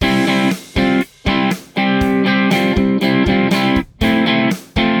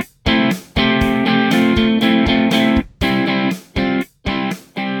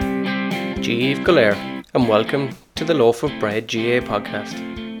Scolaire, and welcome to the Loaf of Bread GAA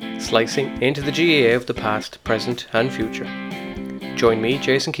podcast, slicing into the GAA of the past, present and future. Join me,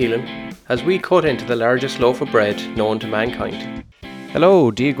 Jason Keelan, as we cut into the largest loaf of bread known to mankind.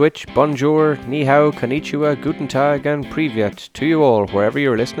 Hello, Diagwich, bonjour, ni hao, konnichiwa, guten tag and privyet to you all wherever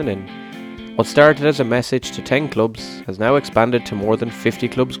you're listening in. What started as a message to 10 clubs has now expanded to more than 50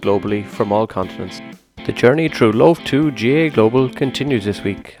 clubs globally from all continents. The journey through Loaf 2 GAA Global continues this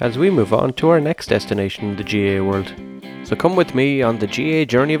week as we move on to our next destination in the GAA world. So come with me on the GAA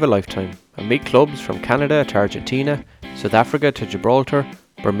journey of a lifetime and meet clubs from Canada to Argentina, South Africa to Gibraltar,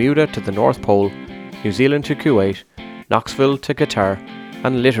 Bermuda to the North Pole, New Zealand to Kuwait, Knoxville to Qatar,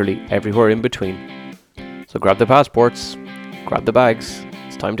 and literally everywhere in between. So grab the passports, grab the bags,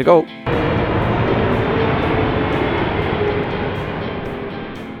 it's time to go.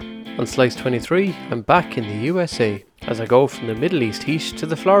 On Slice 23, I'm back in the USA as I go from the Middle East heat to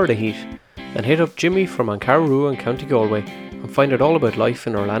the Florida heat and hit up Jimmy from Ancararoo in County Galway and find out all about life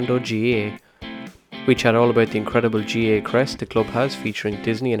in Orlando GAA. We chat all about the incredible GAA crest the club has featuring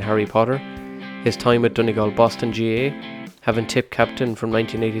Disney and Harry Potter, his time at Donegal Boston GAA, having tip captain from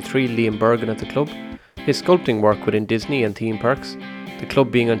 1983 Liam Bergen at the club, his sculpting work within Disney and theme parks, the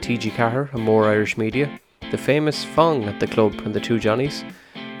club being on TG Cahir and more Irish media, the famous Fong at the club and the Two Johnnies,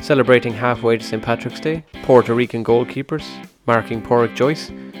 celebrating halfway to St Patrick's Day, Puerto Rican goalkeepers, marking Porrick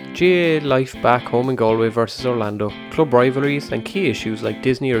Joyce, GAA life back home in Galway versus Orlando, club rivalries and key issues like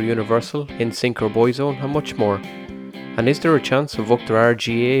Disney or Universal, NSYNC or Boyzone and much more. And is there a chance of Uachtar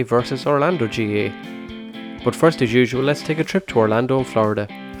GAA versus Orlando GAA? But first as usual, let's take a trip to Orlando in Florida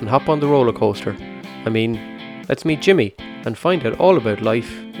and hop on the roller coaster. Let's meet Jimmy and find out all about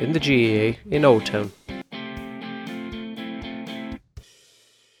life in the GAA in Old Town.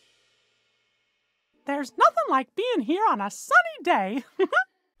 There's nothing like being here on a sunny day.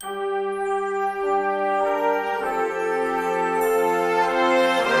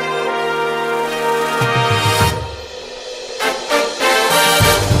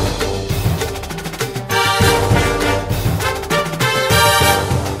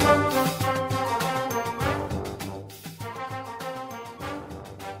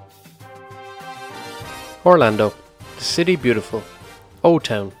 Orlando, the city beautiful, Old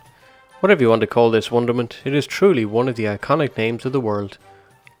Town. Whatever you want to call this wonderment, it is truly one of the iconic names of the world.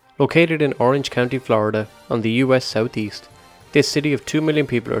 Located in Orange County, Florida, on the US Southeast, this city of 2 million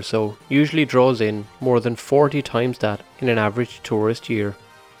people or so usually draws in more than 40 times that in an average tourist year.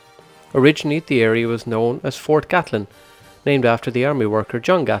 Originally, the area was known as Fort Gatlin, named after the army worker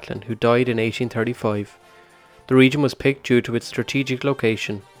John Gatlin, who died in 1835. The region was picked due to its strategic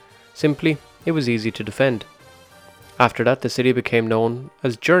location. Simply, it was easy to defend. After that, the city became known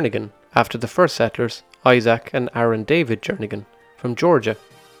as Jernigan, after the first settlers, Isaac and Aaron David Jernigan, from Georgia.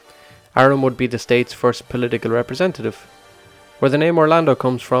 Aaron would be the state's first political representative. Where the name Orlando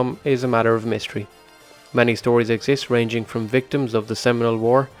comes from is a matter of mystery. Many stories exist ranging from victims of the Seminole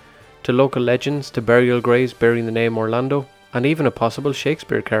War, to local legends, to burial graves bearing the name Orlando, and even a possible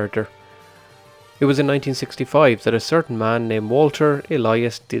Shakespeare character. It was in 1965 that a certain man named Walter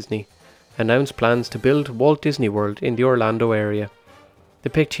Elias Disney announced plans to build Walt Disney World in the Orlando area. They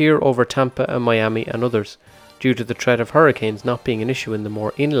picked here over Tampa and Miami and others, due to the threat of hurricanes not being an issue in the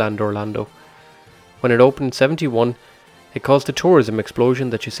more inland Orlando. When it opened in 1971, it caused the tourism explosion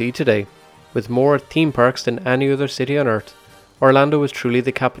that you see today. With more theme parks than any other city on earth, Orlando was truly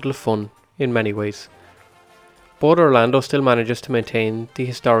the capital of fun in many ways. But Orlando still manages to maintain the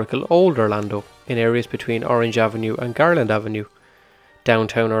historical Old Orlando in areas between Orange Avenue and Garland Avenue.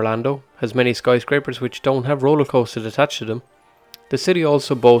 Downtown Orlando has many skyscrapers which don't have roller coasters attached to them. The city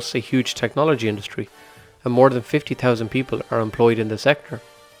also boasts a huge technology industry, and more than 50,000 people are employed in the sector.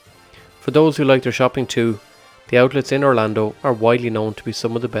 For those who like their shopping too, the outlets in Orlando are widely known to be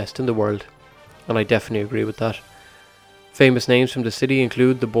some of the best in the world, and I definitely agree with that. Famous names from the city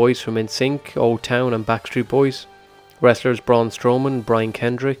include the boys from NSYNC, Old Town and Backstreet Boys, wrestlers Braun Strowman, Brian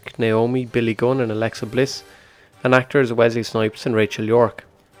Kendrick, Naomi, Billy Gunn and Alexa Bliss, and actors Wesley Snipes and Rachel York.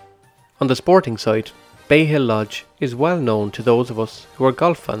 On the sporting side, Bay Hill Lodge is well known to those of us who are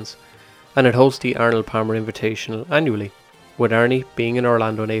golf fans, and it hosts the Arnold Palmer Invitational annually, with Arnie being an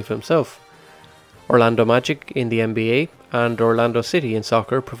Orlando native himself. Orlando Magic in the NBA and Orlando City in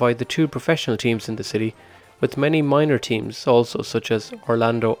soccer provide the two professional teams in the city, with many minor teams also such as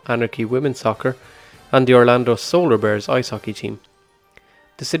Orlando Anarchy Women's Soccer and the Orlando Solar Bears ice hockey team.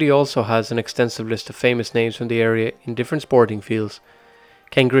 The city also has an extensive list of famous names from the area in different sporting fields.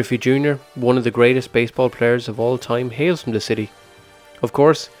 Ken Griffey Jr., one of the greatest baseball players of all time, hails from the city. Of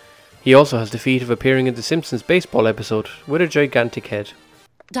course, he also has the feat of appearing in the Simpsons baseball episode with a gigantic head.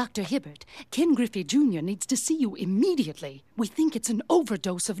 Dr. Hibbert, Ken Griffey Jr. needs to see you immediately. We think it's an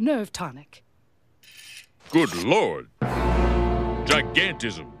overdose of nerve tonic. Good Lord.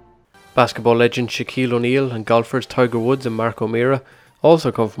 Gigantism. Basketball legend Shaquille O'Neal and golfers Tiger Woods and Mark O'Meara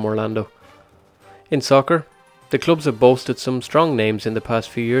also come from Orlando. In soccer, the clubs have boasted some strong names in the past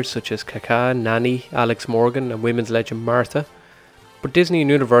few years, such as Kaká, Nani, Alex Morgan and women's legend Martha, but Disney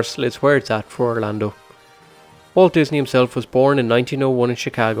and Universal is where it's at for Orlando. Walt Disney himself was born in 1901 in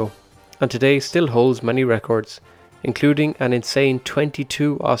Chicago, and today still holds many records, including an insane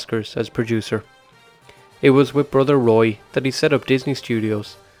 22 Oscars as producer. It was with brother Roy that he set up Disney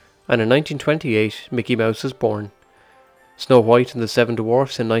Studios, and in 1928 Mickey Mouse was born. Snow White and the Seven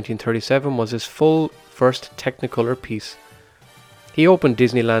Dwarfs in 1937 was his full first Technicolor piece. He opened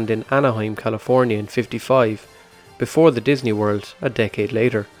Disneyland in Anaheim, California in '55, before the Disney World a decade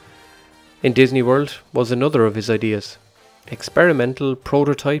later. In Disney World was another of his ideas, experimental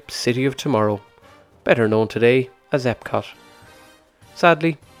prototype City of Tomorrow, better known today as Epcot.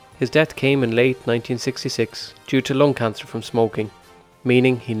 Sadly, his death came in late 1966 due to lung cancer from smoking,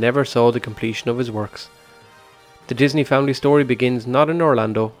 meaning he never saw the completion of his works. The Disney family story begins not in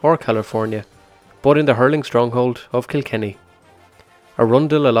Orlando or California, but in the hurling stronghold of Kilkenny.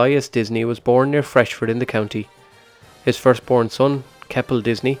 Arundel Elias Disney was born near Freshford in the county. His firstborn son, Keppel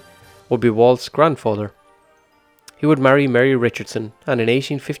Disney, would be Walt's grandfather. He would marry Mary Richardson, and in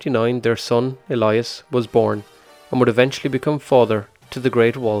 1859 their son, Elias, was born, and would eventually become father to the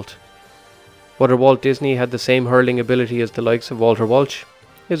great Walt. Whether Walt Disney had the same hurling ability as the likes of Walter Walsh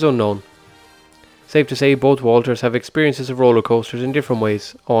is unknown. Safe to say both Walters have experiences of roller coasters in different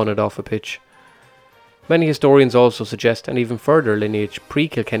ways, on and off a pitch. Many historians also suggest an even further lineage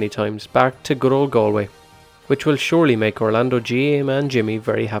pre-Kilkenny times back to good old Galway, which will surely make Orlando GAA man Jimmy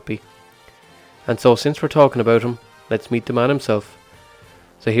very happy. And so since we're talking about him, let's meet the man himself.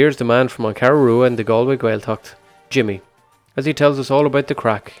 So here's the man from Oncararua and the Galway Gaeltacht, Jimmy, as he tells us all about the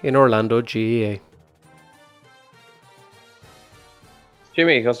crack in Orlando GAA.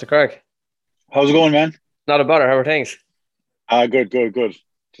 Jimmy, how's the crack? How's it going, man? Not a bother, how are things? Good.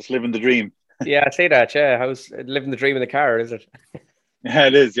 Just living the dream. Yeah, I'd say that, yeah. How's living the dream in the car, is it? Yeah,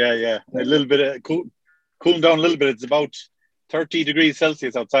 it is, yeah. A little bit of cooling down a little bit. It's about 30 degrees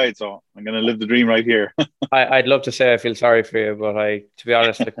Celsius outside, so I'm going to live the dream right here. I'd love to say I feel sorry for you, but to be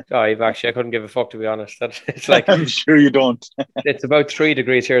honest, I couldn't give a fuck, to be honest. It's like I'm sure you don't. It's about 3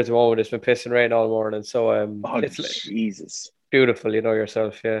 degrees here at the moment. It's been pissing rain all morning, so it's Jesus. Beautiful, you know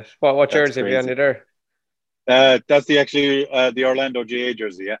yourself, yeah. What jersey have you on you there? That's the Orlando GA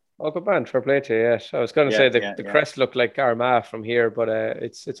jersey, yeah. Oh, good man, fair play to you, yeah. I was going to say the crest looked like Armagh from here, but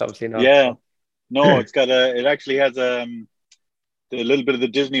it's obviously not. Yeah, no, it actually has the little bit of the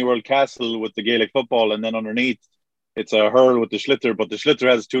Disney World castle with the Gaelic football, and then underneath it's a hurl with the schlitter, but the schlitter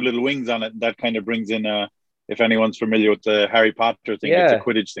has 2 little wings on it, and that kind of brings in if anyone's familiar with the Harry Potter thing, it's a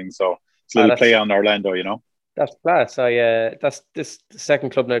Quidditch thing, so it's a little play on Orlando, you know. That's class. That's the second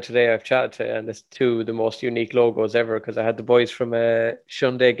club now today I've chatted to, and it's 2 of the most unique logos ever, because I had the boys from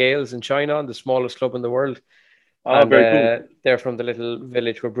Hyundai Gales in China, the smallest club in the world. Oh, very cool. They're from the little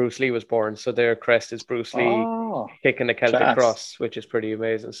village where Bruce Lee was born, so their crest is Bruce Lee kicking a Celtic cross, which is pretty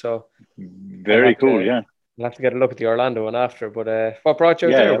amazing. So very cool, yeah. I'll have to get a look at the Orlando one after. But what brought you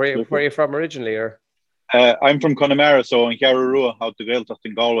out there? Where are you from originally? Or I'm from Connemara, so in Carrarua, out the Gaeltacht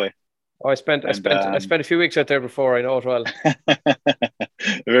in Galway. Oh, I spent a few weeks out there before. I know it well.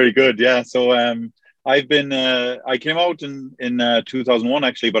 Very good, yeah. So I've been I came out in 2001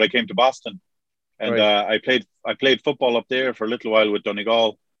 actually, but I came to Boston, and I played football up there for a little while with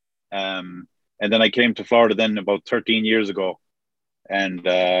Donegal, and then I came to Florida then about 13 years ago, and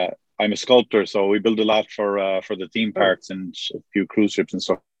I'm a sculptor, so we build a lot for the theme parks and a few cruise ships and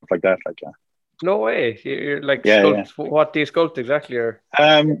stuff like that. No way. You're like, what do you sculpt exactly? Or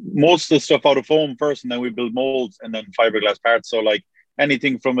most of the stuff out of foam first, and then we build molds and then fiberglass parts. So like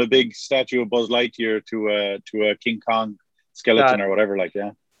anything from a big statue of Buzz Lightyear to a King Kong skeleton or whatever.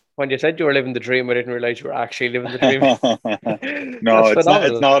 When you said you were living the dream, I didn't realize you were actually living the dream. No, it's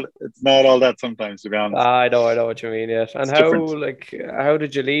not all that sometimes, to be honest. I know what you mean. Yes. And how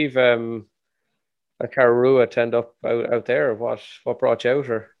did you leave Carrarua to end up out there? What brought you out?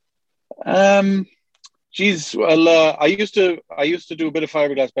 Or I used to do a bit of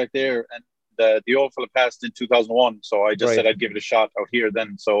fiberglass back there, and the old fella passed in 2001, so I just said I'd give it a shot out here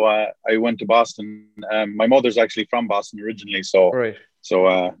then. So I went to Boston. My mother's actually from Boston originally, so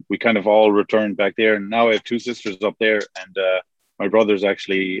we kind of all returned back there, and now I have 2 sisters up there, and my brother's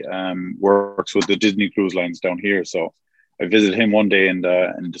actually works with the Disney Cruise Lines down here, so I visited him one day and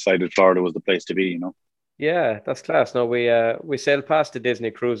decided Florida was the place to be, you know. Yeah, that's class. No, we sailed past the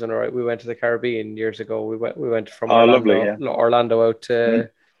Disney cruise and all right, we went to the Caribbean years ago. We went from Oh, lovely. Yeah. Orlando out Mm. to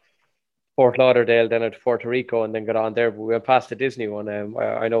Fort Lauderdale, then out to Puerto Rico, and then got on there. But we went past the Disney one.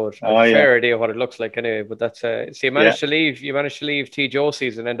 I know it. I have Oh, a yeah. fair idea what it looks like anyway. But that's so Yeah. you managed to leave T.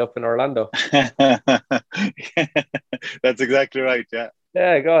 Josie's and end up in Orlando. That's exactly right. Yeah.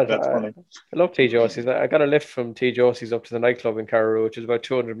 Yeah, God, That's funny. I love T. Josie's. I got a lift from T. Josie's up to the nightclub in Carrow, which is about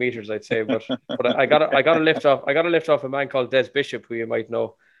 200 meters, I'd say. But I got a lift off. I got a lift off a man called Des Bishop, who you might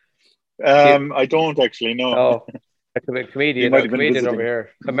know. He, I don't actually know. oh, He a might have been comedian over visiting. here,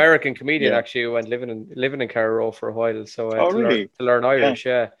 American comedian Yeah. actually, who went living in Carrow for a while. So Oh, really? to learn Yeah. Irish,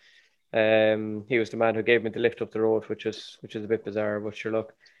 yeah. He was the man who gave me the lift up the road, which is a bit bizarre, but sure,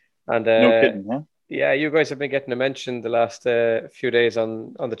 look. And No kidding, huh? yeah, you guys have been getting a mention the last few days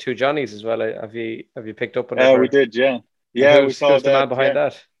on the two Johnnies as well. Have you picked up on We it? did, yeah. And Yeah, we saw who's the man that. behind Yeah.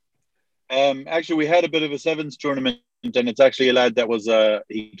 that? Actually, we had a bit of a sevens tournament, and it's actually a lad that was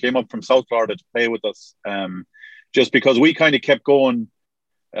he came up from South Florida to play with us. Just because we kind of kept going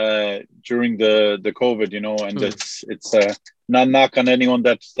during the COVID, and it's not knock on anyone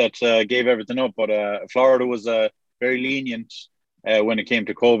that gave everything up, but Florida was very lenient when it came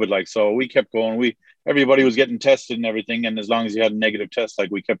to COVID. Like, so we kept going. Everybody was getting tested and everything, and as long as you had a negative test, like,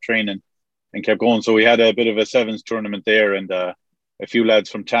 we kept training and kept going. So we had a bit of a sevens tournament there, and a few lads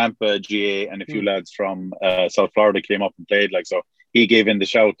from Tampa GA and a few lads from South Florida came up and played. Like, so he gave in the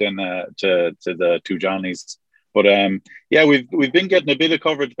shout then to the two Johnnies. But yeah, we've been getting a bit of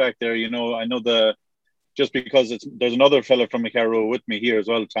coverage back there. I know just because there's another fella from Carrow with me here as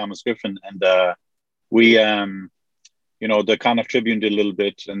well, Thomas Griffin, and we the Connacht Tribune did a little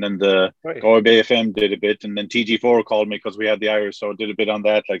bit, and then the Right. Galway Bay FM did a bit, and then TG4 called me because we had the Irish, so I did a bit on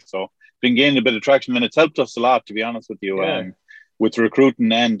that. Like, so been gaining a bit of traction, and it's helped us a lot, to be honest with you, Yeah. with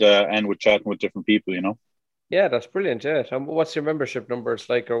recruiting and with chatting with different people. Yeah, that's brilliant. Yeah. And what's your membership numbers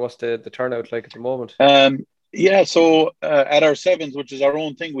like, or what's the turnout like at the moment? Yeah, so at our sevens, which is our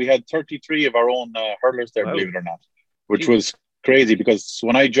own thing, we had 33 of our own hurlers there, Wow. believe it or not, which Jeez. was crazy because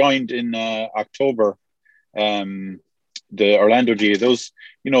when I joined in October, the Orlando G, those,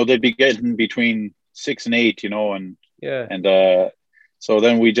 they'd be getting between 6 and 8, and Yeah. so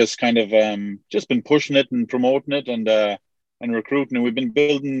then we just kind of just been pushing it and promoting it and recruiting, and we've been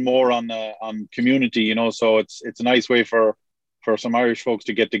building more on community, so it's a nice way for some Irish folks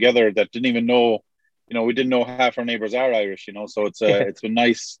to get together that didn't even know, we didn't know half our neighbors are Irish, so it's been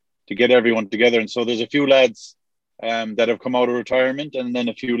nice to get everyone together. And so there's a few lads that have come out of retirement, and then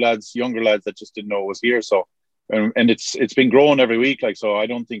a few younger lads that just didn't know it was here. So and it's been growing every week, like, so I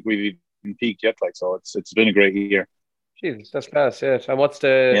don't think we've even peaked yet, like, so it's been a great year. Jeez, that's class, yeah.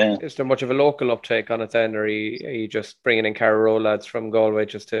 And is there much of a local uptake on it then, or are you just bringing in Carrow lads from Galway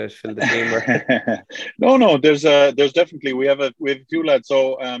just to fill the team? Or? No, there's definitely, we have a few lads.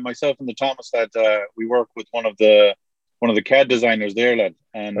 So myself and the Thomas lad, we work with one of the CAD designers there, lad,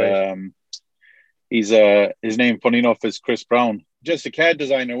 and Right. he's his name, funny enough, is Chris Brown, just a CAD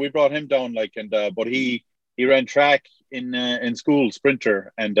designer. We brought him down, like, and but he ran track in school,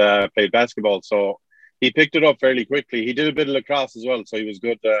 sprinter, and played basketball, so he picked it up fairly quickly. He did a bit of lacrosse as well, so he was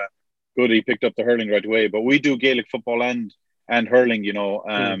good. He picked up the hurling right away. But we do Gaelic football and hurling,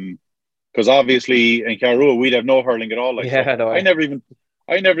 because obviously in Carrow we'd have no hurling at all. Like, Yeah, so no, I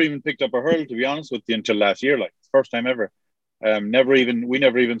never even picked up a hurl, to be honest with you, until last year. Like, first time ever. We never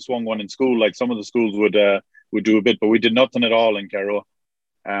even swung one in school. Like, some of the schools would do a bit, but we did nothing at all in Carrow.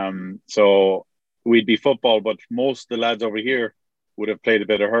 So we'd be football, but most of the lads over here would have played a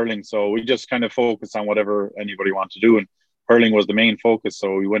bit of hurling. So we just kind of focused on whatever anybody wanted to do, and hurling was the main focus.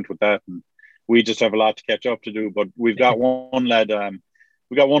 So we went with that, and we just have a lot to catch up to do. But we've got one lad.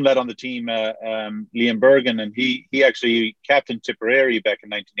 We got one lad on the team, Liam Bergen, and he actually captained Tipperary back in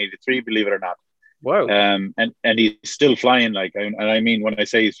 1983. Believe it or not. Wow. And he's still flying. Like, and I mean, when I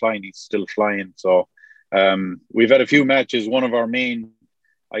say he's flying, he's still flying. So we've had a few matches. One of our main,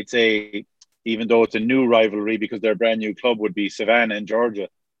 I'd say, even though it's a new rivalry because they're a brand new club, would be Savannah and Georgia.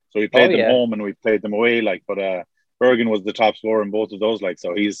 So we played them home and we played them away. Like, but Bergen was the top scorer in both of those. Like,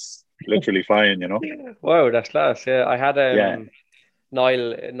 so he's literally flying. Wow, that's class. Yeah, I had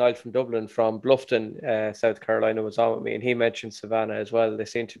Niall from Dublin, from Bluffton, South Carolina, was on with me, and he mentioned Savannah as well. They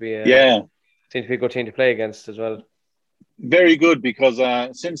seem to be a good team to play against as well. Very good, because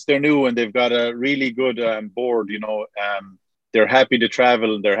since they're new and they've got a really good board, they're happy to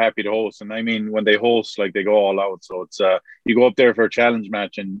travel and they're happy to host. And I mean, when they host, like, they go all out. So it's you go up there for a challenge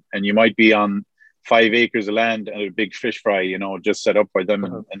match and you might be on 5 acres of land and a big fish fry, just set up by them,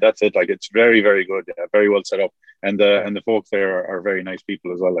 and that's it. Like, it's very, very good. Yeah, very well set up, and the folks there are very nice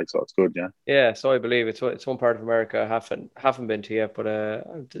people as well. Like, so it's good. Yeah. Yeah, so I believe it's one part of America I haven't been to yet, but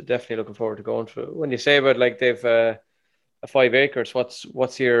I'm definitely looking forward to going to. When you say about like they've a 5 acres,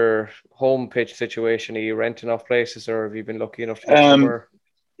 what's your home pitch situation? Are you renting off places, or have you been lucky enough to get somewhere?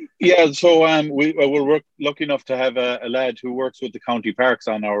 Yeah, so we're lucky enough to have a lad who works with the county parks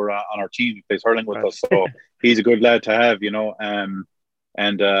on our team. He plays hurling with us, so he's a good lad to have,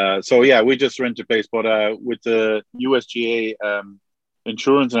 so yeah, we just rent a place. But with the USGA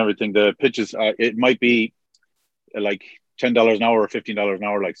insurance and everything, the pitches it might be like $10 an hour or $15 an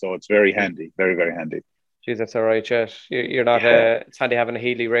hour, like, so it's very handy, very, very handy. Geez, that's all right, Chet. You're not. It's handy having a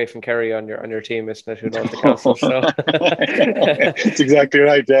Healy, Rafe, and Kerry on your team, isn't it? Who knows the council? So it's exactly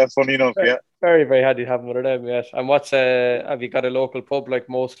right. Yeah, funny enough. Yeah, very, very handy to have one of them. Yes. And have you got a local pub like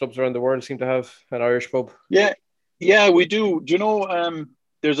most clubs around the world seem to have, an Irish pub? Yeah, we do. Do you know?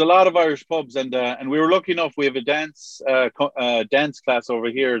 There's a lot of Irish pubs, and we were lucky enough. We have a dance class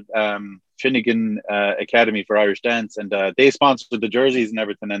over here. Finnegan Academy for Irish Dance, and they sponsored the jerseys and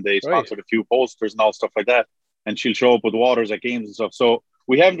everything, and they sponsored a few posters and all stuff like that. And she'll show up with waters at games and stuff. So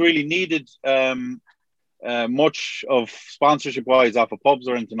we haven't really needed much of sponsorship wise off of pubs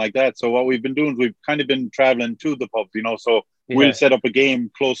or anything like that. So what we've been doing is we've kind of been traveling to the pubs, So we'll set up a game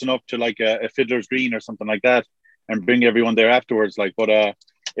close enough to like a Fiddler's Green or something like that, and bring everyone there afterwards. Like, but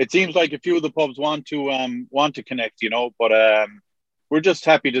it seems like a few of the pubs want to connect, but we're just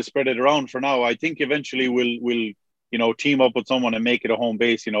happy to spread it around for now. I think eventually we'll team up with someone and make it a home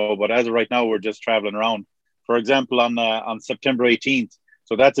base, but as of right now, we're just traveling around. For example, on September 18th.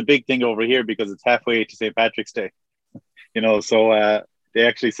 So that's a big thing over here because it's halfway to St. Patrick's Day, so they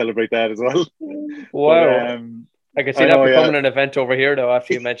actually celebrate that as well. Wow. But, I can see that becoming an event over here, though,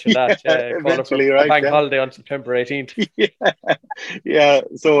 after you mentioned that. Eventually, for right? Bank holiday on September 18th. Yeah.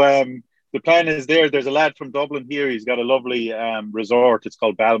 So the plan is there's a lad from Dublin here. He's got a lovely resort. It's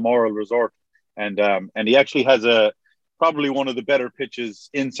called Balmoral Resort. And he actually has probably one of the better pitches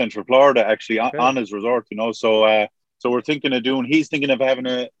in Central Florida, actually, on his resort, So we're he's thinking of having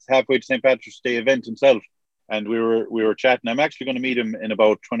a halfway to St. Patrick's Day event himself. And we were chatting. I'm actually going to meet him in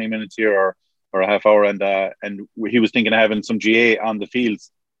about 20 minutes here or a half hour. And he was thinking of having some GA on the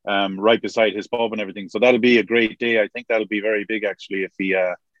fields right beside his pub and everything. So that'll be a great day. I think that'll be very big, actually,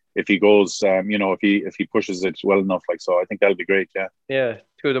 if he goes, if he pushes it well enough, like, so I think that'll be great. Yeah,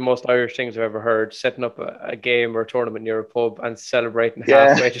 two of the most Irish things I've ever heard: setting up a game or a tournament near a pub and celebrating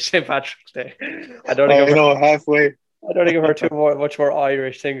halfway to St. Patrick's Day. Halfway. I don't think I've heard much more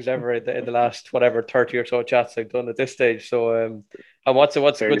Irish things ever in the last 30 or so chats I've done at this stage. So, and what's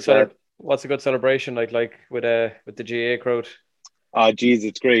a good celebration like with the GA crowd? Geez,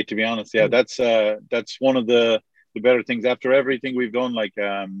 it's great, to be honest. Yeah, that's one of the better things after everything we've done. Like,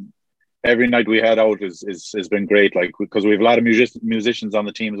 every night we had out has been great. Like, because we have a lot of musicians on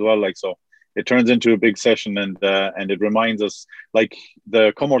the team as well. Like, so it turns into a big session, and it reminds us, like,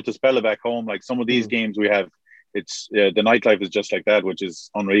 the Come Out to Spella back home. Like, some of these games we have, it's the nightlife is just like that, which is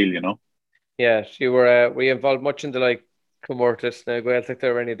unreal. Yeah, you were you involved much in the like Comortis now? I think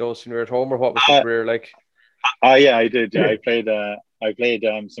there were any of those when you were at home, or what was your career like? Yeah, I did. Yeah, I played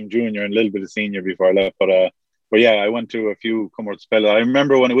some junior and a little bit of senior before I left, but yeah, I went to a few Comortis Spella. I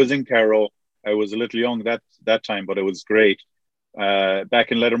remember when it was in Carrow, I was a little young that time, but it was great.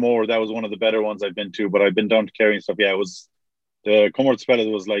 Back in Lettermore, that was one of the better ones I've been to, but I've been down to Kerry and stuff. Yeah, it was the Comortis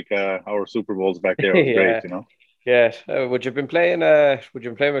Spella was like our Super Bowls back there. It was great, Yeah. Would you have been playing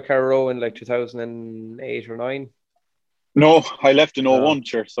with Carrow in like 2008 or 9? No, I left in 01,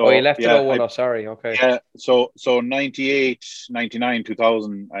 sure. So, you left in 01. Sorry. Okay. Yeah. So 98, 99,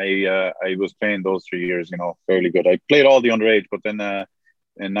 2000, I was playing those 3 years, fairly good. I played all the underage, but then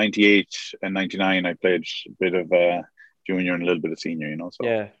in 98 and 99, I played a bit of junior and a little bit of senior, So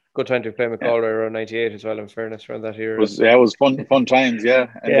yeah, good time to play McCall around 98 as well. In fairness, around that year, it was fun times, yeah.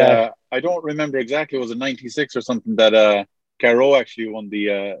 And I don't remember exactly. Was it 96 or something that Carrow actually won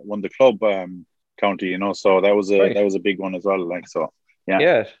the club county, so that was a big one as well. Like, so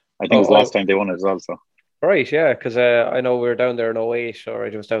yeah. I think it was the last time they won it as well. So right, yeah, because I know we were down there in 08, or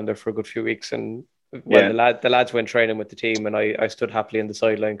I was down there for a good few weeks, and the lads went training with the team, and I stood happily in the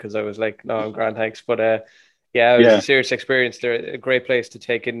sideline because I was like, no, I'm grand, thanks. But it was a serious experience. They're a great place to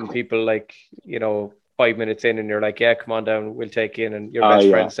take in people, like, 5 minutes in, and you're like, yeah, come on down, we'll take you in, and you're best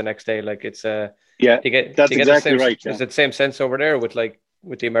friends the next day. Like, it's that's exactly right. Yeah. Is it the same sense over there with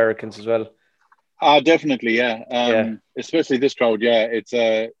the Americans as well? Definitely, yeah. Especially this crowd, yeah. It's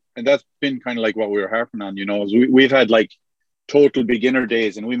and that's been kind of like what we were harping on, is we've had like total beginner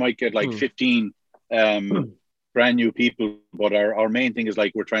days, and we might get like 15 brand new people, but our main thing is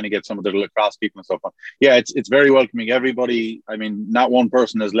like we're trying to get some of the lacrosse people and stuff on. Yeah, it's very welcoming. Everybody, I mean, not one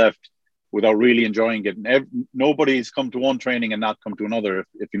person has left without really enjoying it. And nobody's come to one training and not come to another,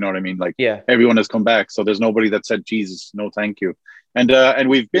 if you know what I mean. Like, everyone has come back, so there's nobody that said, Jesus, no thank you. And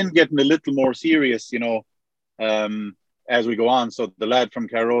we've been getting a little more serious, you know, as we go on. So the lad from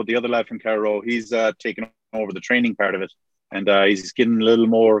Carrow, the other lad from Carrow, he's taken over the training part of it. And he's getting a little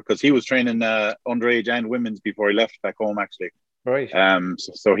more, because he was training underage and women's before he left back home, actually. Right.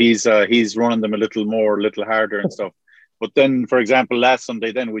 So he's running them a little harder and stuff. But then, for example, last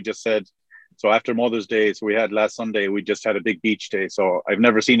Sunday, then we just said, so after Mother's Day, so we had last Sunday, we just had a big beach day. So I've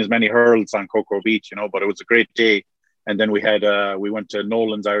never seen as many hurls on Cocoa Beach, you know, but it was a great day. And then we went to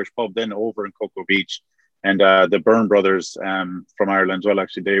Nolan's Irish Pub then over in Cocoa Beach. And the Byrne brothers from Ireland as well,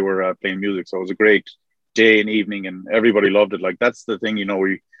 actually, they were playing music. So it was a great day and evening, and everybody loved it. Like, that's the thing, you know,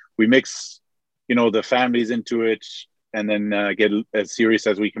 we mix, you know, the families into it, and then get as serious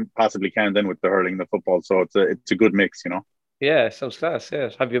as we can possibly can then with the hurling, the football. So it's a good mix, you know. Yeah, sounds class. Yeah.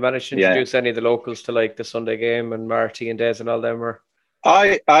 Have you managed to introduce any of the locals to like the Sunday game and Marty and Des and all them? Or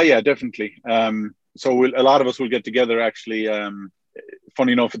yeah, definitely. So a lot of us will get together, actually.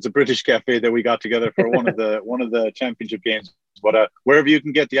 Funny enough, it's a British cafe that we got together for one of the championship games. But wherever you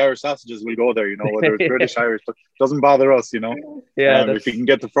can get the Irish sausages, we'll go there. You know, whether it's British, Irish, but doesn't bother us. You know, if you can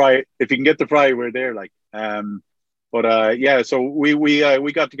get the fry, we're there. Like, yeah. So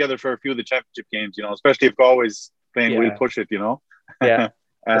we got together for a few of the championship games. You know, especially if Galway's playing, we'll push it. You know. Yeah,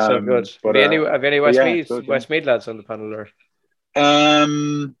 that's so good. But, have any Westmeath lads on the panel or?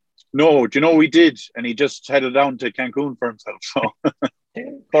 No, do you know we did, and he just headed down to Cancun for himself. So, of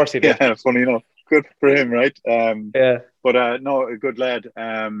course he did. Yeah, funny enough, good for him, right? Yeah. But no, a good lad.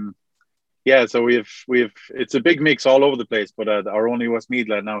 Yeah, so we've it's a big mix all over the place. But our only Westmeath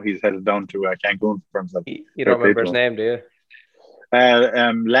lad now, he's headed down to Cancun for himself. You don't remember his name, do you?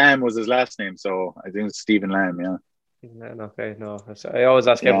 Lamb was his last name, so I think it's Stephen Lamb. Yeah. Okay, no. I always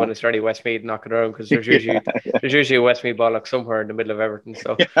ask everyone is there any Westmeath knocking around, because there's usually a Westmeath bollock somewhere in the middle of Everton.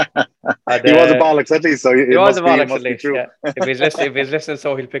 So he was a bollocks at least. So he was a bollocks at least. Yeah. If he's listening,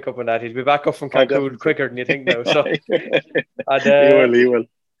 so he'll pick up on that. He'll be back up from Cancun quicker than you think now. So he will.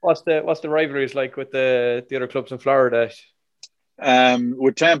 What's the rivalries like with the other clubs in Florida?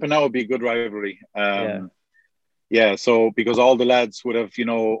 With Tampa now would be a good rivalry. Yeah, so because all the lads would have, you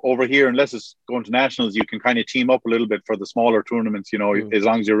know, over here, unless it's going to nationals, you can kind of team up a little bit for the smaller tournaments, you know, as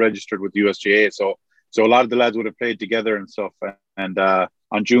long as you're registered with USGA. So a lot of the lads would have played together and stuff. And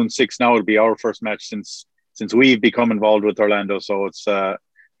on June 6th now it'll be our first match since we've become involved with Orlando. So it's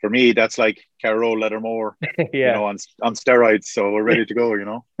for me, that's like Carrow, Lettermore, you know, on steroids. So we're ready to go, you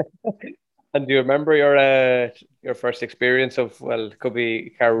know. And do you remember your first experience of, well, it could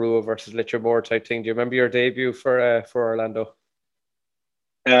be Carrow versus Litchermore type thing? Do you remember your debut for Orlando?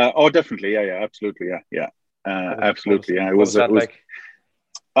 Oh, definitely. Yeah, absolutely. Yeah. Absolutely. Yeah. It was like?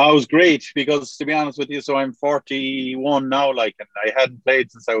 It was great, because to be honest with you, so I'm 41 now, like, and I hadn't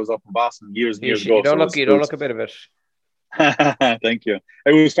played since I was up in Boston years and years ago. You don't look a bit of it. Thank you.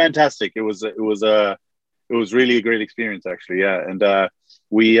 It was fantastic. It was really a great experience, actually. Yeah. And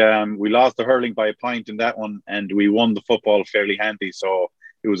we lost the hurling by a point in that one, and we won the football fairly handy. So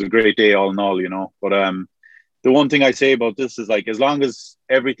it was a great day all in all, you know. But the one thing I say about this is, like, as long as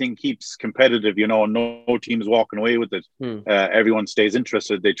everything keeps competitive, you know, and no team is walking away with it, everyone stays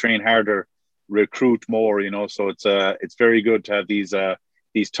interested. They train harder, recruit more, you know. So it's very good to have these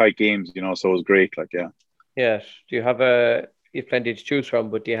tight games, you know. So it was great, like, yeah. Yeah. Do you have you've plenty to choose from,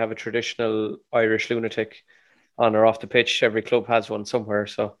 but do you have a traditional Irish lunatic on or off the pitch? Every club has one somewhere.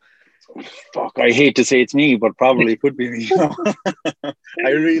 So, fuck, I hate to say it's me, but probably it could be me. You know?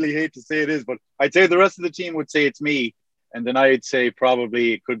 I really hate to say it is, but I'd say the rest of the team would say it's me, and then I'd say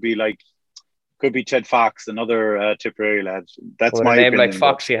probably it could be Ched Fox, another Tipperary lad. That's my name. opinion, like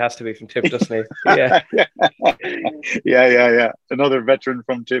Fox, he has to be from Tip, doesn't he? Yeah. Yeah. Another veteran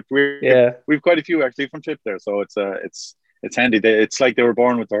from Tip. We've quite a few actually from Tip there, so it's handy. It's like they were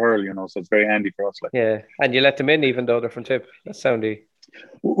born with the hurl, you know, so it's very handy for us. Like. Yeah, and you let them in even though they're from Tip. That's soundy.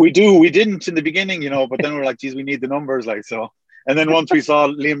 We do. We didn't in the beginning, you know, but then we're like, geez, we need the numbers, like, so. And then once we saw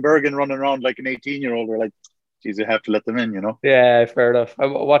Liam Bergen running around like an 18-year-old, we're like, geez, you have to let them in, you know. Yeah, fair enough.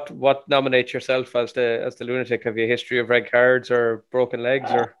 What nominates yourself as the lunatic? Have you a history of red cards or broken legs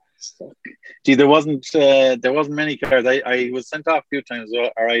or? Gee, there wasn't many cards. I was sent off a few times.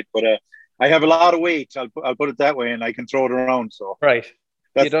 All right, but I have a lot of weight. I'll put it that way, and I can throw it around. So right.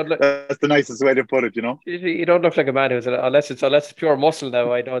 That's the nicest way to put it, you know. You don't look like a man who's unless it's pure muscle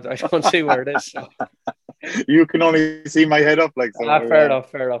now. I don't see where it is. So. You can only see my head up, like so. Fair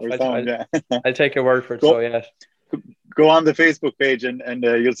enough. We're sound, yeah. I'll take your word for it. Go- So yeah. Go on the Facebook page and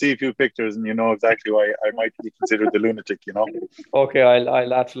you'll see a few pictures and you know exactly why I might be considered the lunatic, you know. Okay, I'll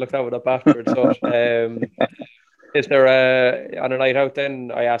have to look that one up afterwards. So, is there on a night out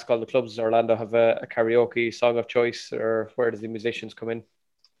then? I ask all the clubs in Orlando have a karaoke song of choice, or where does the musicians come in?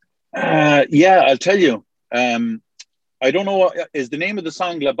 Yeah, I'll tell you. I don't know what is the name of the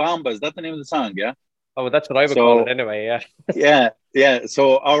song. La Bamba, is that the name of the song? Yeah. Oh, well, that's what I would So call it anyway. Yeah. yeah.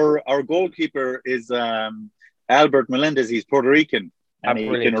 So our goalkeeper is Albert Melendez. He's Puerto Rican, and he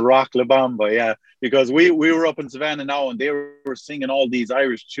Brilliant. can rock La Bamba. Yeah, because we were up in Savannah now, and they were singing all these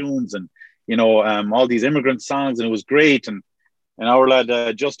Irish tunes and you know all these immigrant songs, and it was great. And our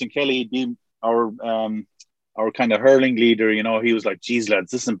lad Justin Kelly, our kind of hurling leader, you know, he was like, "Geez,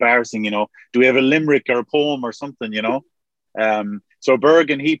 lads, this is embarrassing. You know, do we have a limerick or a poem or something? You know." So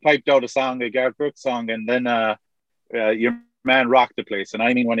Bergen, he piped out a song, a Garth Brooks song, and then your man rocked the place. And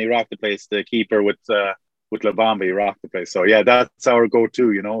I mean, when he rocked the place, the keeper with La Bamba, he rocked the place. So yeah, that's our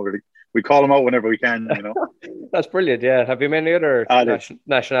go-to. You know, we call him out whenever we can. You know, that's brilliant. Yeah, have you many other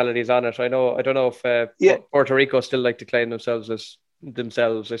nationalities on it? I don't know if Puerto Rico still like to claim themselves as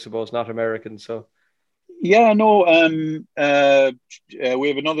themselves. I suppose not Americans. So. Yeah, no. We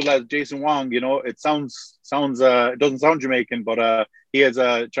have another lad, Jason Wong. You know, it sounds. It doesn't sound Jamaican, but he has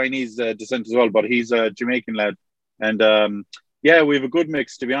a Chinese descent as well. But he's a Jamaican lad, and yeah, we have a good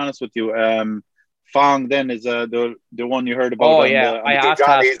mix. To be honest with you, Fong then is the one you heard about. Oh yeah, I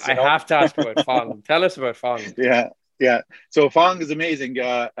have to ask about Fong. Tell us about Fong. Yeah. So Fong is amazing.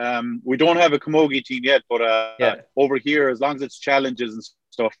 We don't have a camogie team yet, but over here, as long as it's challenges and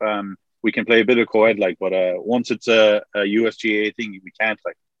stuff, we can play a bit of co-ed, like, but once it's a USGA thing, we can't,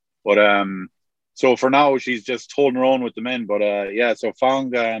 like. But so for now, she's just holding her own with the men. But yeah, so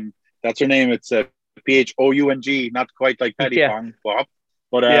Fong, that's her name. It's Phoung, not quite like Paddy Fong, Bob.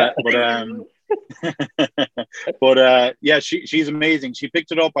 But but yeah, she's amazing. She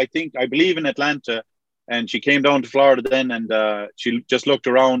picked it up, I believe, in Atlanta, and she came down to Florida then, and she just looked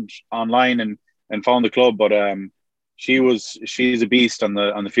around online and found the club, but she's a beast on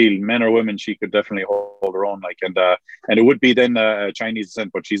the field, men or women. She could definitely hold her own, like, and it would be then Chinese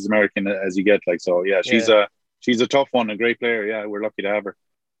descent, but she's American as you get, like. So yeah, she's a tough one, a great player. Yeah, we're lucky to have her.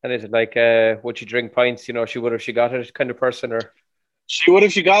 And is it like would she drink pints? You know, she would if she got it kind of person, or she would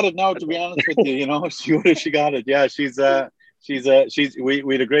if she got it. Now, to be honest with you, you know, she would if she got it. Yeah,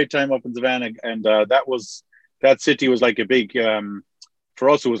 we had a great time up in Savannah, and that city was like a big. For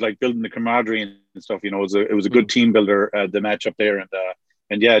us, it was like building the camaraderie and stuff. You know, it was a good team builder. The match up there,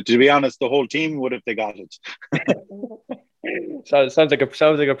 and yeah, to be honest, the whole team would if they got it. So it sounds like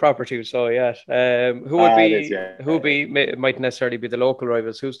a proper team. So yeah, who would be might necessarily be the local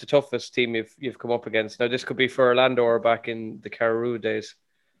rivals? Who's the toughest team you've come up against? Now this could be for Orlando or back in the Carrow days.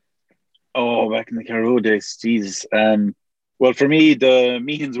 Oh, back in the Carrow days, Jesus. Well, for me, the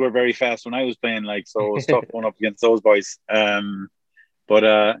Mehans were very fast when I was playing, like, so it was tough going up against those boys. But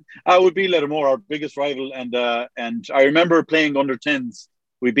I would be Lettermore, our biggest rival, and I remember playing under 10s.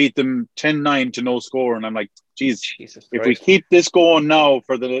 We beat them 10-9 to no score, and I'm like, Jesus if we keep this going now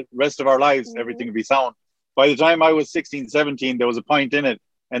for the rest of our lives, everything will be sound. By the time I was 16, 17, there was a point in it,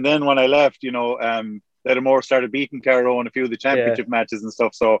 and then when I left, you know, Lettermore started beating Carrow in a few of the championship matches and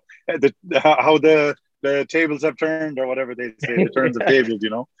stuff. So how the tables have turned, or whatever they say, the turns of tables, you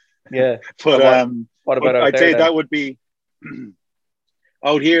know. Yeah. But what about I'd say then? that would be.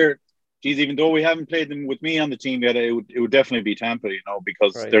 Out here, geez, even though we haven't played them with me on the team yet, it would definitely be Tampa, you know,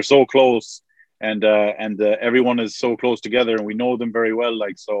 because they're so close, and everyone is so close together, and we know them very well.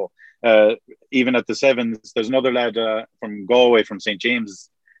 Like, so, even at the sevens, there's another lad from Galway, from St.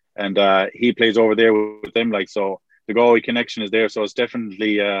 James, and he plays over there with them. Like, so the Galway connection is there. So it's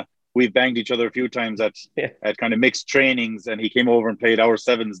definitely we've banged each other a few times at kind of mixed trainings, and he came over and played our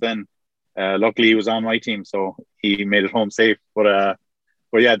sevens then. Luckily, he was on my team, so he made it home safe. But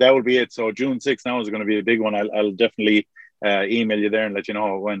yeah, that would be it. So June 6th now is going to be a big one. I'll definitely email you there and let you know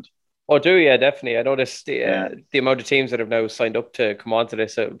how it went. Oh, do you? Yeah, definitely. I noticed the amount of teams that have now signed up to come on to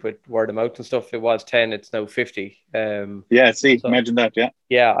this with word of mouth and stuff. It was 10, it's now 50. Yeah, imagine that.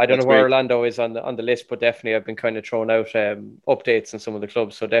 Yeah, I don't That's know where great. Orlando is on the list, but definitely I've been kind of throwing out updates in some of the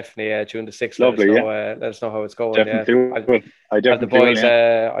clubs. So definitely June the 6th. Lovely, let us know how it's going. Definitely. I definitely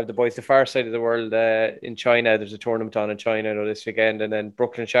I've the boys the far side of the world in China. There's a tournament on in China this weekend, and then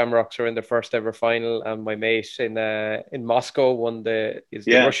Brooklyn Shamrocks are in their first ever final, and my mate in Moscow won the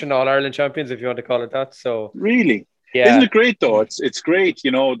Russian All-Ireland champions, if you want to call it that. So really, isn't it great though? It's great,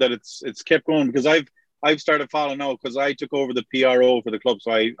 you know, that it's kept going, because I've started following now, because I took over the PRO for the club,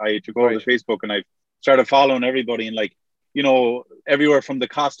 so I took over the Facebook, and I've started following everybody, and like, everywhere from the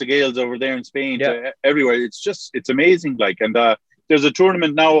Costa Gales over there in Spain to everywhere. It's amazing. Like, and there's a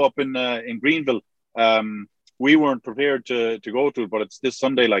tournament now up in Greenville. We weren't prepared to go to it, but it's this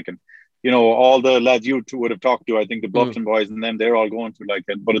Sunday. Like, and all the lads you two would have talked to, I think the Bluffton boys and them, they're all going to, like,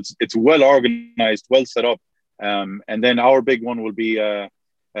 but it's well organized, well set up. And then our big one will be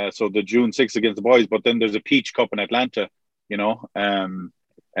so the June 6th against the boys, but then there's a Peach Cup in Atlanta,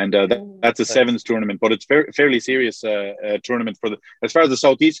 that's a sevens tournament, but it's fairly serious tournament as far as the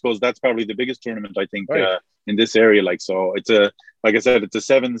Southeast goes. That's probably the biggest tournament, I think, in this area. Like, so it's like I said, it's a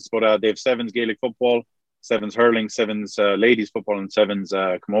sevens, but they have sevens Gaelic football, sevens hurling, sevens ladies football, and sevens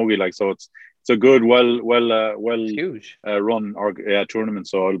camogie. Like, so it's a good, huge run tournament.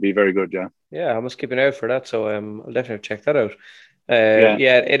 So it'll be very good. I must keep an eye out for that. So I'll definitely check that out.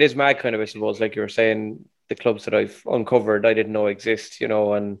 It is mad, kind of, I suppose, like you were saying, the clubs that I've uncovered I didn't know exist, and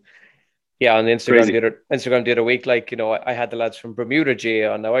on the Instagram the other week, like, I had the lads from Bermuda GA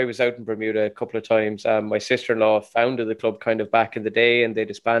on. Now, I was out in Bermuda a couple of times. My sister-in-law founded the club kind of back in the day, and they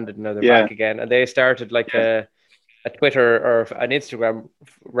disbanded, and now they're back again. And they started like a Twitter or an Instagram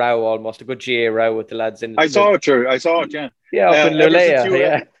row, almost a good GA row with the lads in. I saw it, up in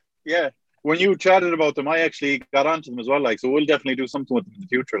Lulea, when you chatted about them, I actually got onto them as well. Like, so we'll definitely do something with them in the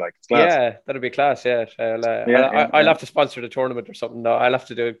future. Like, it's class. Yeah, that'd be class. Yeah, I'll have to sponsor the tournament or something. No, I'll have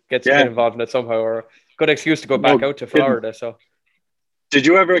to get involved in it somehow, or good excuse to go back out to Florida. So, did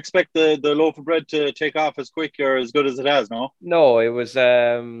you ever expect the loaf of bread to take off as quick or as good as it has? No, it was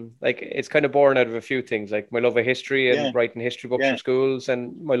like, it's kind of born out of a few things, like my love of history and writing history books for schools,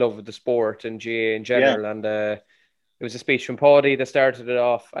 and my love of the sport and GA in general, and. It was a speech from Paddy that started it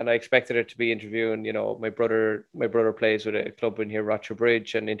off, and I expected it to be interviewing, my brother plays with a club in here, Rocher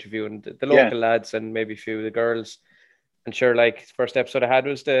Bridge, and interviewing the local lads and maybe a few of the girls. And sure, like, first episode I had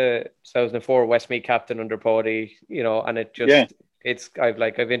was the 2004 Westmeath captain under Paddy, and it just,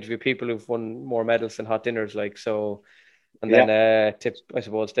 I've interviewed people who've won more medals than hot dinners, like, so. And then I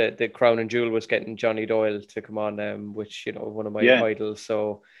suppose the crown and jewel was getting Johnny Doyle to come on, which, one of my idols.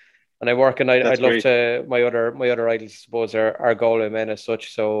 So. And I work, and I'd love to. My other idols, I suppose, are Galway men as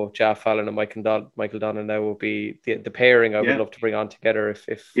such. So Jeff Fallon and Michael Donnan now will be the pairing I would love to bring on together if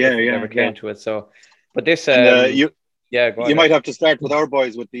it ever came to it. So, but this you might have to start with our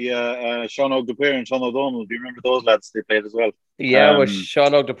boys with the Sean O'Dupair and Sean O'Donnell. Do you remember those lads? They played as well. Yeah, with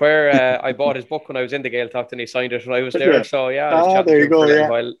Sean O'Dupair, I bought his book when I was in the Gaeltacht, and he signed it when I was there. So there you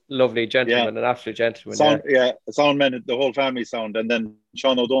go. Lovely gentleman, an absolute gentleman. Sound men, the whole family sound, and then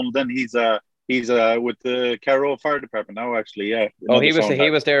Sean O'Donnell. Then he's with the Carrow Fire Department now. Actually, he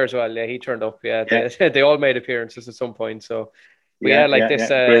was there as well. Yeah, he turned up. They all made appearances at some point. So,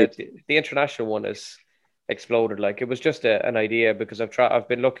 the international one is exploded. Like, it was just an idea, because I've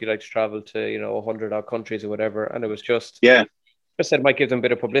been lucky, like, to travel to 100 odd countries or whatever, and it was just I said it might give them a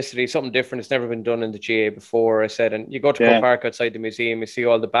bit of publicity, something different. It's never been done in the GA before. I said, and you go to Croke Park outside the museum, you see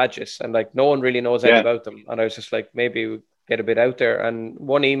all the badges, and like, no one really knows anything about them. And I was just like, maybe we get a bit out there. And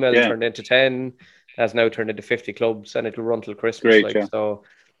one email turned into 10, has now turned into 50 clubs, and it'll run till Christmas. Great, So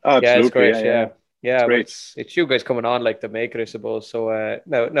absolutely, it's great. It's you guys coming on, like, to make it, I suppose. So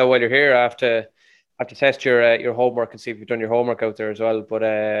now while you're here, I have to test your homework and see if you've done your homework out there as well. But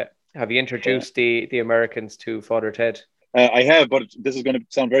have you introduced the Americans to Father Ted? I have, but this is going to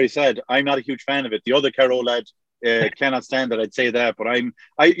sound very sad. I'm not a huge fan of it. The other Carroll lad cannot stand it. I'd say that, but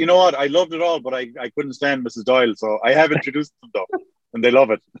you know what? I loved it all, but I couldn't stand Mrs. Doyle, so I have introduced them though, and they love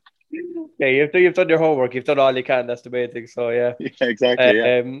it. Yeah, you've done your homework. You've done all you can. That's the main thing. So yeah,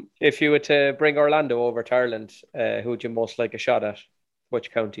 exactly. If you were to bring Orlando over to Ireland, who would you most like a shot at?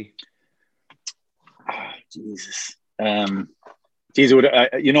 Which county? Jesus. I'd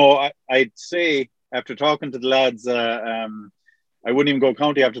say, after talking to the lads, I wouldn't even go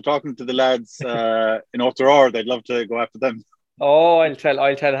county. After talking to the lads in Oughterard, I'd love to go after them. Oh, I'll tell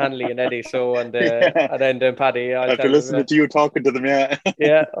Hanley and Eddie. So and then Paddy. After listening to you talking to them,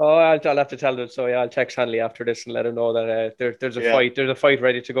 I'll have to tell them. So I'll text Hanley after this and let him know that there's a fight. There's a fight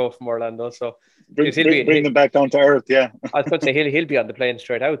ready to go from Orlando. So bring them back down to earth. Yeah, I was going to say he'll be on the plane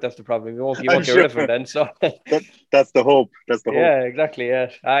straight out. That's the problem. You won't get rid of him then. So that's the hope. That's the hope. Yeah, exactly. Yeah,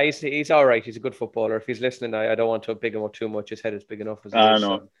 he's all right. He's a good footballer. If he's listening, I don't want to big him up too much. His head is big enough as it is.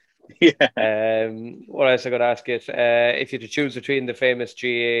 No. So. Yeah. What else I got to ask you? If you had to choose between the famous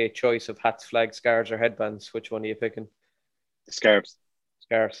GA choice of hats, flags, scarves, or headbands, which one are you picking? Scarves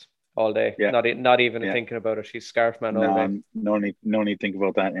all day. Yeah. Not even thinking about it. She's scarf man all day. No need to think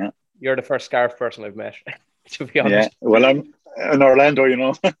about that. Yeah. You're the first scarf person I've met, to be honest. Yeah. Well, I'm in Orlando,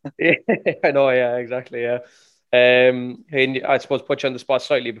 Yeah, I know. Yeah, exactly. Yeah. And I suppose put you on the spot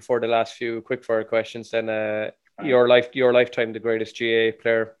slightly before the last few quickfire questions. Then, your lifetime, the greatest GA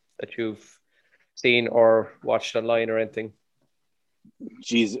player that you've seen or watched online or anything.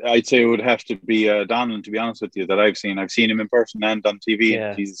 Geez, I'd say it would have to be Donald, to be honest with you, that I've seen. I've seen him in person and on TV.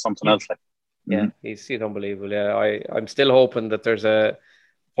 Yeah. He's something else. Like, yeah, he's unbelievable. Yeah, I'm still hoping that there's a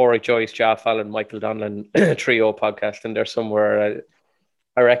Porrick Joyce, Jaff Allen, Michael Donlan trio podcast in there somewhere.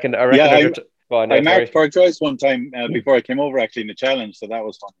 I reckon. Yeah, I marked sorry. Porrick Joyce one time before I came over, actually, in the challenge, so that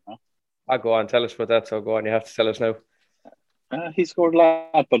was fun. You know? I'll go on. Tell us about that. So go on. You have to tell us now. He scored a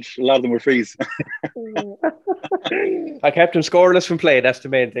lot, but a lot of them were frees. I kept him scoreless from play. That's the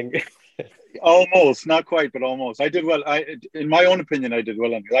main thing. Almost, not quite, but almost. I did well. In my own opinion, I did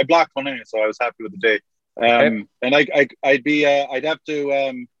well. I blocked one anyway, so I was happy with the day. Okay. And I'd have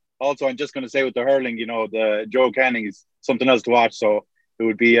to. Also, I'm just going to say with the hurling, you know, the Joe Canning is something else to watch. So it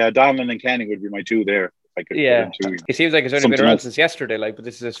would be Donlan and Canning would be my two there. If I could Yeah, put in two. he seems like he's only Something been around else. since yesterday. Like, but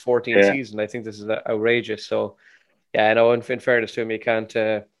this is his 14th season. I think this is outrageous. So, yeah, I know. In fairness to him, you can't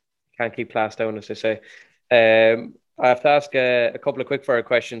keep class down, as they say. I have to ask a couple of quickfire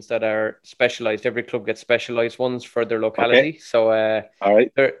questions that are specialised. Every club gets specialised ones for their locality. Okay. So, All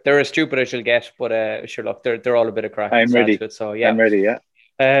right, they're as stupid as you'll get, but sure, look, they're all a bit of crack. I'm ready. So, yeah, I'm ready. Yeah.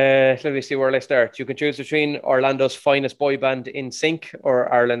 let me see where I start. You can choose between Orlando's finest boy band, In Sync,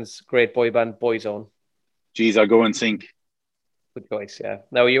 or Ireland's great boy band, Boyzone. Geez, I'll go and sync. Good choice, yeah.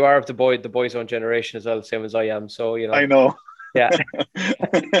 Now you are of the Boyzone generation as well, same as I am. So you know, I know. yeah.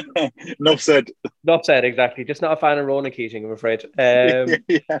 Enough said. Enough said, exactly. Just not a fan of Ronan Keating, I'm afraid. Yeah.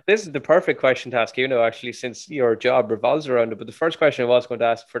 This is the perfect question to ask you now, actually, since your job revolves around it. But the first question I was going to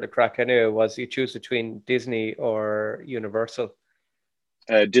ask for the crack I knew was you choose between Disney or Universal.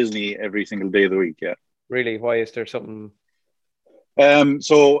 Disney every single day of the week. Yeah. Really? Why is there something?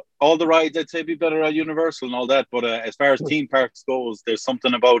 So all the rides, I'd say, be better at Universal and all that. But as far as theme parks goes, there's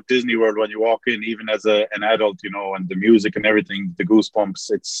something about Disney World when you walk in, even as an adult, you know, and the music and everything, the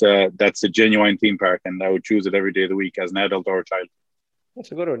goosebumps. It's that's a genuine theme park, and I would choose it every day of the week as an adult or a child.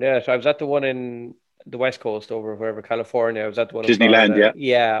 That's a good one. Yeah, so I was at the one in the West Coast over wherever, California. I was at the one in Disneyland. Florida.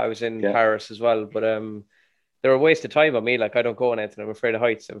 Yeah. I was in Paris as well, but they're a waste of time on me. Like, I don't go on anything. I'm afraid of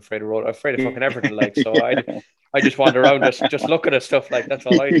heights. I'm afraid of road. I'm afraid of fucking everything. Like, so I just wander around, just looking at stuff. Like, that's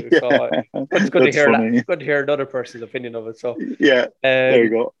all I do. So it's good to hear that. Good to hear another person's opinion of it. So yeah, there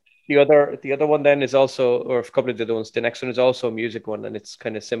you go. The other one then is also, or a couple of the other ones. The next one is also a music one, and it's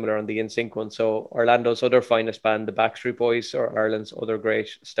kind of similar on the NSYNC one. So Orlando's other finest band, the Backstreet Boys, or Ireland's other great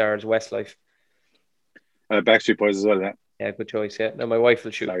stars, Westlife. Backstreet Boys as well. Yeah, good choice. Yeah. Now my wife will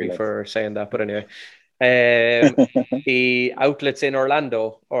shoot me for saying that, but anyway. The outlets in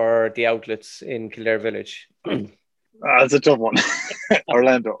Orlando or the outlets in Kildare Village? That's a tough one.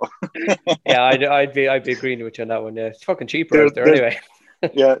 Orlando. Yeah, I'd be agreeing with you on that one. Yeah, it's fucking cheaper out there anyway.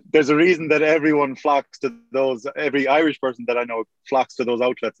 Yeah, there's a reason that everyone flocks to those. Every Irish person that I know flocks to those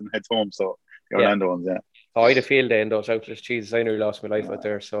outlets and heads home. So the Orlando ones, yeah. Oh, I had a field day in those outlets. Jesus, I nearly lost my life out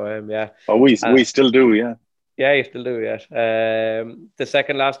there. So yeah. Oh, we still do, yeah. Yeah, you still do, yeah. The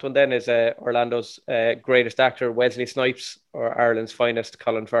second last one then is Orlando's greatest actor, Wesley Snipes, or Ireland's finest,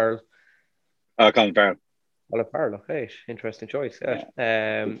 Colin Farrell. Colin Farrell. Colin Farrell, okay. Interesting choice,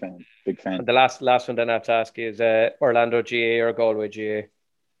 yeah. Big fan. And the last one then I have to ask you is Orlando GA or Galway GA?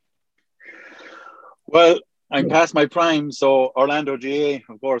 Well, I'm past my prime, so Orlando GA,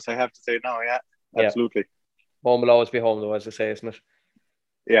 of course, I have to say no, yeah. Absolutely. Home will always be home, though, as they say, isn't it?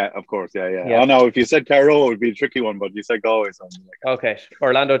 Yeah, of course. Yeah. Oh, no, if you said Carrow, it would be a tricky one, but you said Galway. So okay.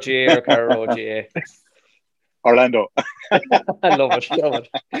 Orlando GA or Carrow GA? Orlando. I love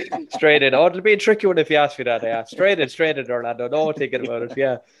it. Straight in. Oh, it'll be a tricky one if you ask me that. Yeah. Straight in Orlando. No thinking about it.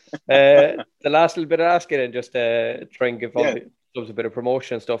 Yeah. The last little bit of asking and just try and give all clubs a bit of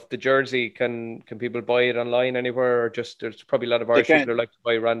promotion and stuff. The jersey, can people buy it online anywhere, or just there's probably a lot of Irish people who like to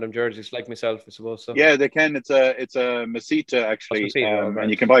buy random jerseys like myself, I suppose. So yeah, they can. It's a Masita actually,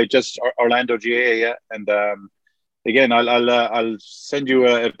 and you can buy it just Orlando GA. Yeah, and again, I'll send you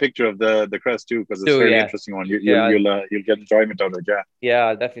a picture of the crest too, because it's a very interesting one. You'll get enjoyment out of it. Yeah. Yeah,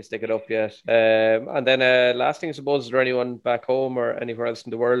 I'll definitely stick it up. Yes. And then last thing, I suppose, is there anyone back home or anywhere else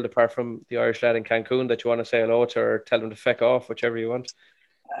in the world apart from the Irish lad in Cancun that you want to say hello to or tell them to feck off, whichever you want?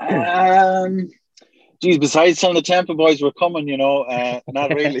 Geez, besides telling the Tampa boys we're coming, you know,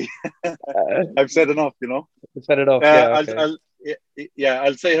 not really. I've said enough, you know. You've said enough.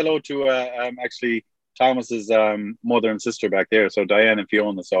 I'll say hello to actually Thomas's mother and sister back there, so Diane and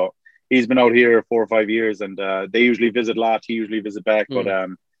Fiona. So he's been out here 4 or 5 years, and they usually visit a lot. He usually visit back, but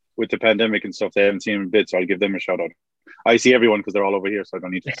with the pandemic and stuff, they haven't seen him a bit. So I'll give them a shout out. I see everyone because they're all over here, so I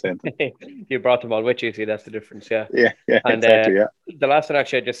don't need to say anything. You brought them all with you, see, that's the difference, yeah. Yeah, And exactly, yeah. the last one,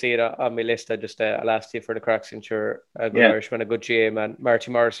 actually, I just see it on my list. I'll ask you for the cracks, since you're a good Irishman, a good GA man.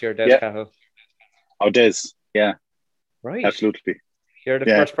 Marty Morris here, Des Cahill. Oh, Des, yeah. Right. Absolutely. You're the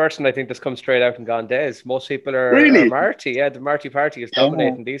first person, I think, that's come straight out and gone Des. Most people are Marty. Yeah, the Marty party is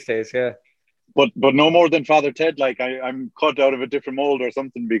dominating these days, yeah. But no more than Father Ted. Like I'm cut out of a different mold or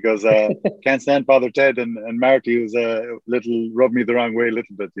something, because can't stand Father Ted, and Marty was a little rubbed me the wrong way a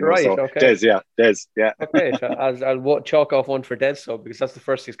little bit. You know? Right, so okay. Des, yeah. Okay, so I'll chalk off one for Des, so, because that's the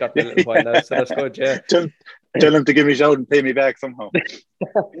first he's got in a little while now, so that's good, yeah. Tell him to give me a shout and pay me back somehow.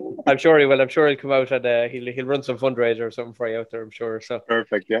 I'm sure he will. I'm sure he'll come out and he'll run some fundraiser or something for you out there, I'm sure. So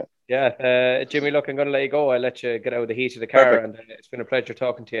perfect, yeah. Yeah, Jimmy, look, I'm going to let you go. I'll let you get out of the heat of the car. Perfect. And it's been a pleasure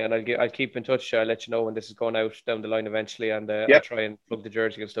talking to you. And I'll keep in touch. I'll let you know when this is going out down the line eventually. And I'll try and plug the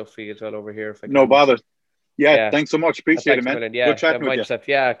jersey and stuff for you as well over here. If I can. No bother. Yeah, thanks so much. Appreciate it, man. Yeah, good chatting with you.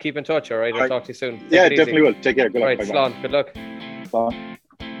 Yeah, keep in touch, all right? I'll talk to you soon. Yeah, definitely will. Take care. Good luck. All right, Slán, good luck. Bye.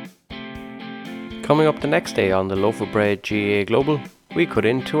 Coming up the next day on the Loaf of Bread GAA Global, we cut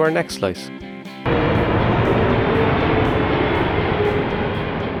into our next slice.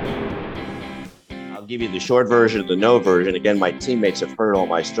 I'll give you the short version of the no version. Again, my teammates have heard all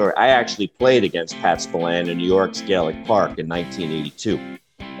my story. I actually played against Pat Spillane in New York's Gaelic Park in 1982.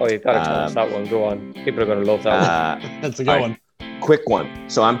 Oh, you've got to tell us that one. Go on. People are going to love that one. That's a good one. Quick one.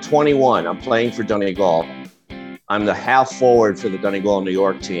 So I'm 21. I'm playing for Donegal. I'm the half forward for the Donegal New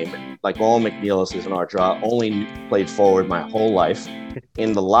York team. Like all McNeilis in our draw, only played forward my whole life.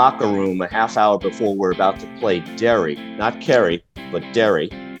 In the locker room, a half hour before we're about to play Derry, not Kerry, but Derry,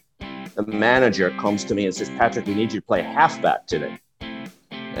 the manager comes to me and says, "Patrick, we need you to play halfback today."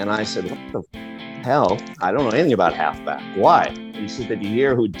 And I said, "What the hell? I don't know anything about halfback. Why?" And he said, "Did you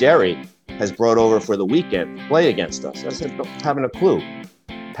hear who Derry has brought over for the weekend to play against us?" I said, "Don't having a clue.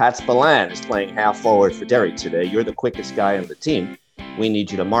 Pat Spillane is playing half forward for Derry today. You're the quickest guy on the team. We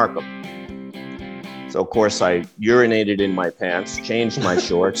need you to mark him." So, of course, I urinated in my pants, changed my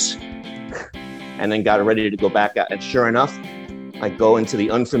shorts, and then got ready to go back out. And sure enough, I go into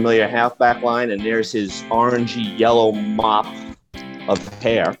the unfamiliar halfback line, and there's his orangey yellow mop of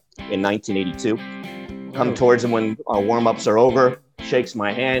hair in 1982. Come towards him when our warm-ups are over, shakes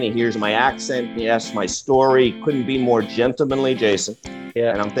my hand, he hears my accent, he asks my story. Couldn't be more gentlemanly, Jason.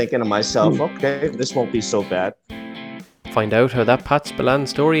 Yeah. And I'm thinking to myself, okay, this won't be so bad. Find out how that Pat Spillane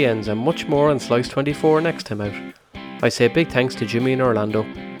story ends and much more on Slice 24 next time out. I say big thanks to Jimmy in Orlando,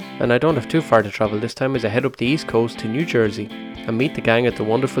 and I don't have too far to travel this time as I head up the East Coast to New Jersey and meet the gang at the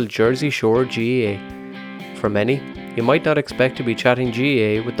wonderful Jersey Shore GAA. For many, you might not expect to be chatting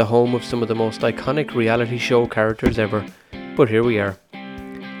GAA with the home of some of the most iconic reality show characters ever, but here we are.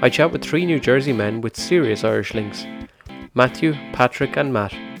 I chat with 3 New Jersey men with serious Irish links. Matthew, Patrick and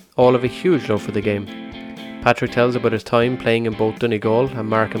Matt all have a huge love for the game. Patrick tells about his time playing in both Donegal and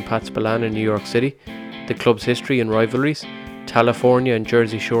Mark and Pat Spillane in New York City, the club's history and rivalries, California and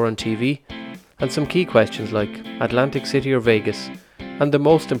Jersey Shore on TV, and some key questions like Atlantic City or Vegas, and the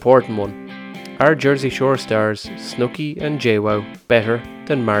most important one, are Jersey Shore stars Snooki and JWoww better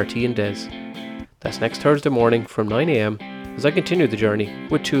than Marty and Des? That's next Thursday morning from 9 a.m. as I continue the journey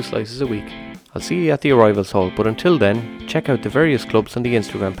with 2 slices a week. I'll see you at the Arrivals Hall, but until then, check out the various clubs on the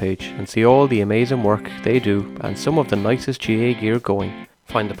Instagram page and see all the amazing work they do and some of the nicest GA gear going.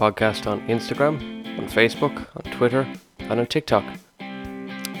 Find the podcast on Instagram, on Facebook, on Twitter and on TikTok.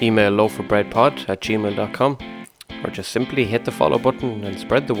 Email loafofbreadpod@gmail.com or just simply hit the follow button and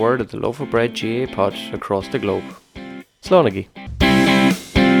spread the word of the Loaf of Bread GA pod across the globe. Slán.